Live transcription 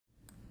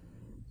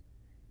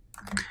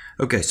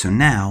Okay, so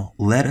now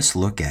let us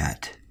look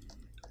at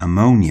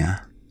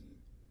ammonia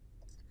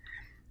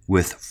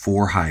with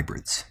 4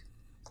 hybrids.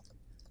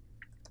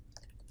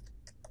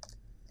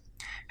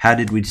 How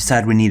did we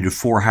decide we needed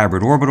 4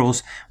 hybrid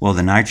orbitals? Well,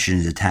 the nitrogen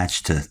is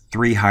attached to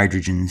 3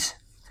 hydrogens.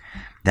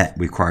 That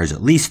requires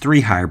at least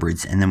 3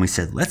 hybrids, and then we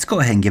said, let's go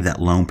ahead and give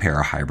that lone pair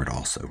a hybrid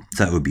also.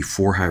 So that would be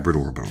 4 hybrid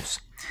orbitals.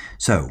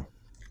 So,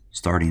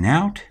 starting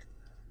out,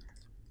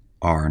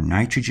 our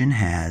nitrogen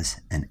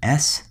has an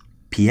S,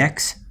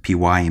 PX,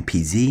 PY, and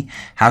PZ.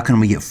 How can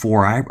we get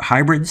 4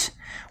 hybrids?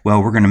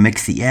 Well, we're going to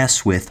mix the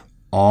S with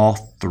all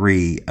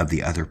 3 of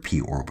the other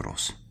p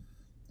orbitals.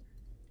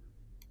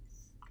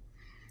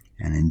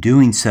 And in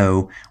doing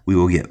so, we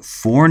will get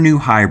 4 new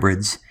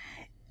hybrids.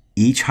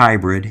 Each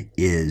hybrid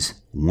is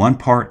 1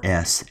 part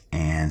S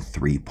and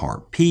 3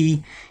 part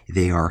P.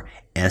 They are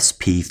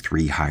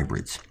sp3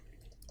 hybrids.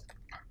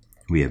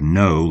 We have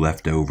no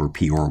leftover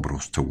p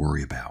orbitals to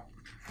worry about.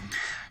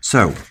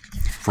 So,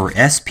 for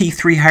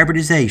sp3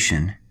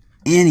 hybridization,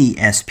 any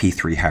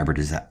sp3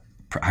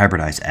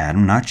 hybridized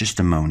atom, not just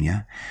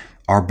ammonia,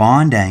 our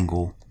bond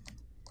angle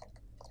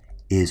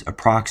is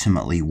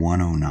approximately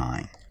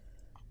 109.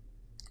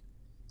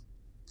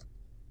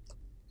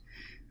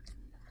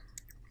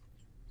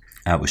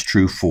 That was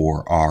true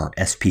for our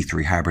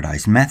sp3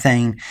 hybridized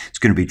methane. It's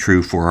going to be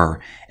true for our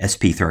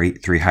sp3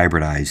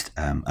 hybridized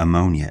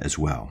ammonia as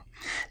well.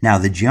 Now,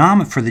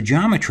 for the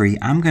geometry,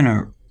 I'm going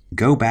to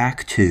go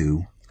back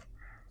to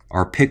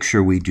our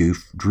picture we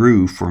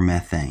drew for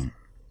methane.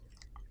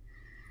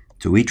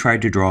 So we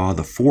tried to draw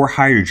the 4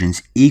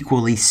 hydrogens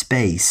equally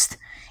spaced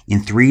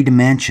in 3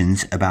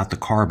 dimensions about the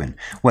carbon.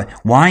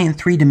 Why in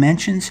 3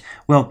 dimensions?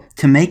 Well,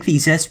 to make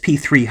these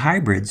sp3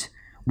 hybrids,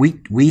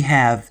 we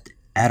have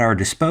at our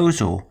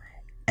disposal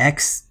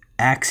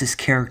x-axis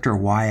character,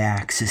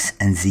 y-axis,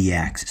 and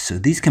z-axis. So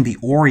these can be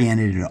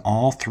oriented in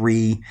all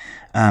 3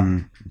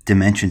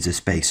 dimensions of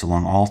space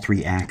along all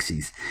 3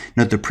 axes.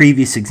 Note the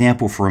previous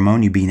example for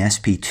ammonia being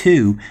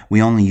sp2,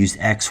 we only used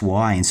x,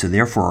 y, and so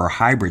therefore our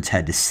hybrids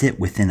had to sit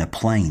within a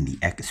plane,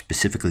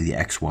 specifically the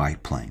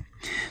xy plane.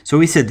 So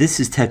we said this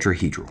is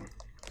tetrahedral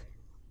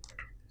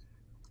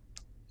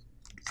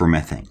for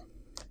methane.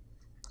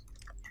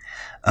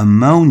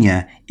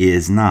 Ammonia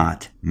is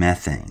not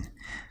methane,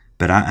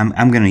 but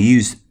I'm going to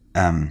use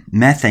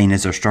methane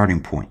as our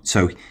starting point.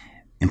 So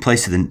in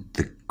place of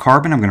the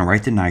carbon, I'm going to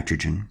write the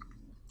nitrogen.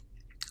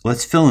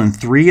 Let's fill in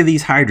 3 of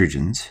these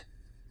hydrogens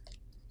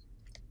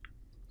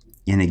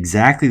in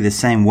exactly the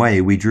same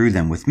way we drew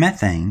them with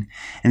methane.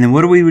 And then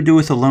what do we do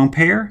with a lone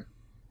pair?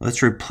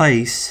 Let's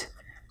replace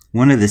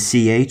one of the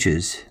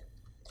CHs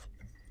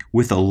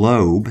with a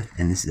lobe,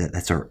 and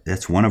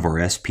that's one of our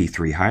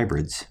sp3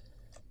 hybrids.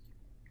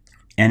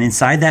 And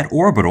inside that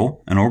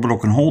orbital, an orbital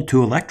can hold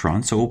 2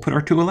 electrons, so we'll put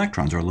our 2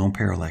 electrons, our lone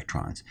pair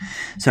electrons.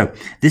 So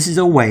this is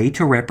a way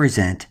to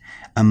represent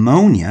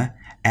ammonia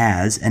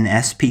as an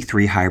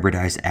sp3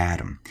 hybridized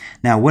atom.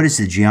 Now, what is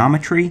the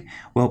geometry?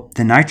 Well,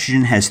 the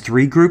nitrogen has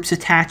 3 groups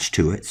attached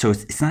to it, so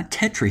it's not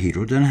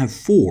tetrahedral, it doesn't have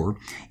 4.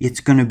 It's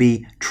going to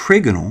be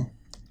trigonal,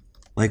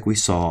 like we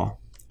saw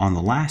on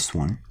the last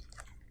one.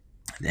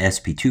 The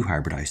sp2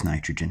 hybridized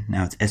nitrogen.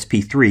 Now it's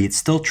sp3, it's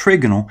still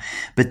trigonal,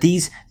 but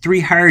these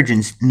 3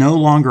 hydrogens no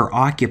longer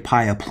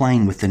occupy a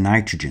plane with the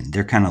nitrogen.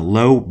 They're kind of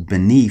low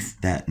beneath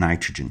that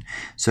nitrogen.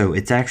 So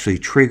it's actually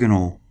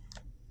trigonal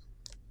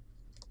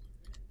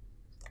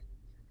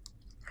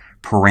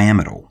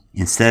pyramidal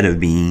instead of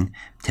being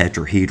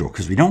tetrahedral,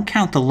 because we don't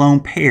count the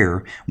lone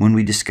pair when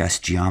we discuss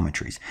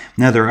geometries.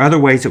 Now there are other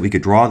ways that we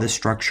could draw this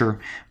structure.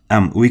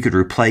 We could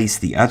replace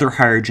the other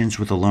hydrogens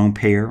with a lone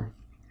pair.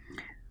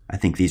 I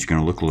think these are going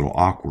to look a little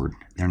awkward.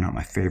 They're not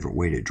my favorite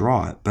way to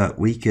draw it, but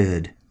we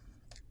could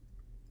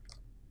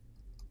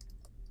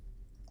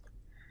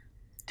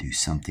do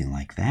something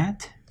like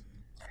that.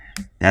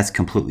 That's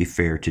completely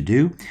fair to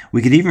do.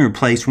 We could even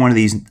replace one of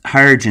these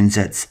hydrogens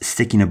that's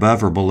sticking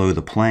above or below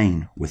the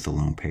plane with the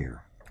lone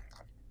pair.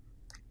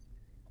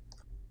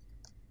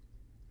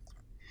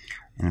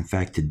 And in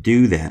fact, to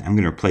do that, I'm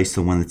going to replace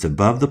the one that's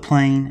above the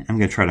plane. I'm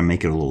going to try to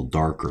make it a little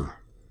darker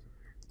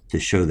to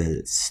show that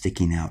it's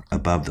sticking out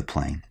above the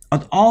plane.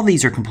 All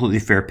these are completely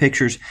fair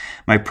pictures.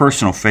 My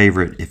personal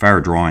favorite, if I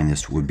were drawing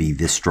this, would be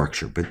this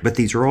structure. But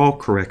these are all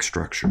correct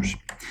structures.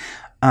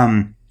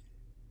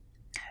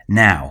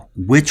 Now,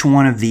 which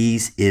one of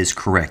these is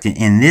correct?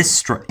 In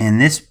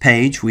this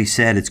page, we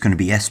said it's going to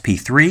be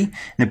sp3. In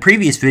the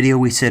previous video,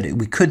 we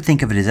said we could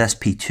think of it as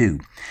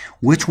sp2.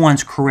 Which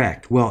one's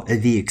correct? Well,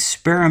 the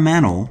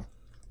experimental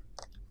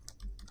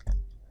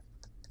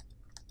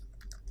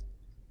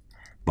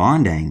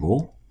bond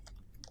angle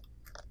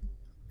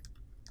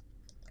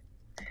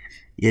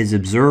is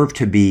observed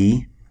to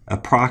be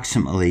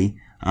approximately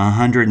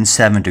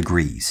 107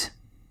 degrees.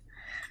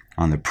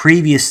 On the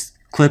previous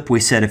clip, we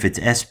said if it's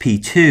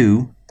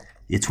sp2,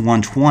 it's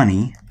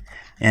 120,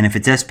 and if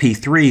it's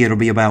sp3, it'll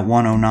be about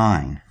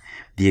 109.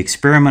 The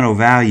experimental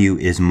value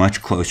is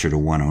much closer to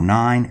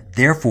 109.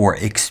 Therefore,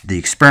 the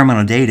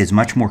experimental data is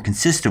much more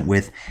consistent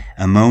with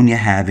ammonia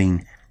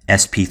having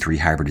sp3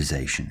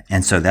 hybridization.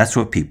 And so that's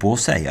what people will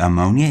say.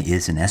 Ammonia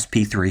is an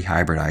sp3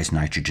 hybridized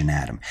nitrogen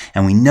atom.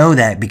 And we know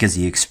that because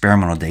the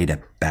experimental data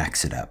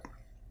backs it up.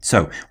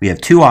 So we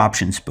have two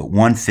options, but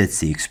one fits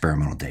the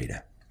experimental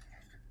data.